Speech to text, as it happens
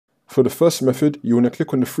For the first method, you want to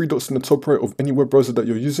click on the three dots in the top right of any web browser that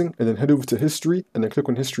you're using and then head over to history and then click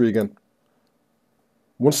on history again.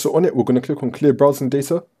 Once you're on it, we're going to click on clear browsing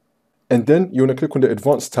data, and then you want to click on the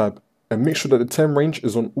advanced tab and make sure that the time range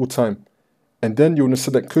is on all time. And then you want to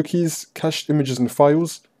select cookies, cached images and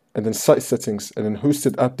files, and then site settings, and then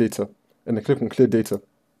hosted app data, and then click on clear data.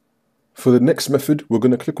 For the next method, we're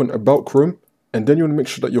going to click on about Chrome, and then you want to make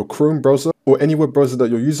sure that your Chrome browser or any web browser that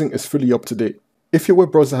you're using is fully up to date. If your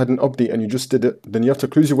web browser had an update and you just did it, then you have to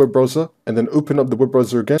close your web browser and then open up the web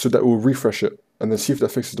browser again so that it will refresh it, and then see if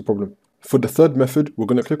that fixes the problem. For the third method, we're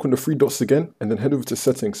going to click on the three dots again and then head over to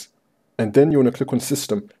settings. And then you want to click on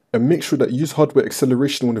system and make sure that use hardware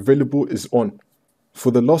acceleration when available is on.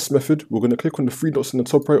 For the last method, we're going to click on the three dots in the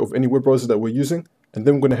top right of any web browser that we're using, and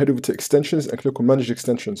then we're going to head over to extensions and click on manage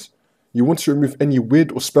extensions. You want to remove any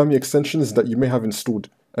weird or spammy extensions that you may have installed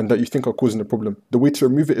and that you think are causing a problem. The way to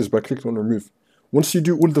remove it is by clicking on remove. Once you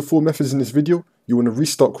do all the 4 methods in this video, you want to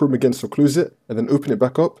restart Chrome again, so close it and then open it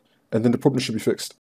back up, and then the problem should be fixed.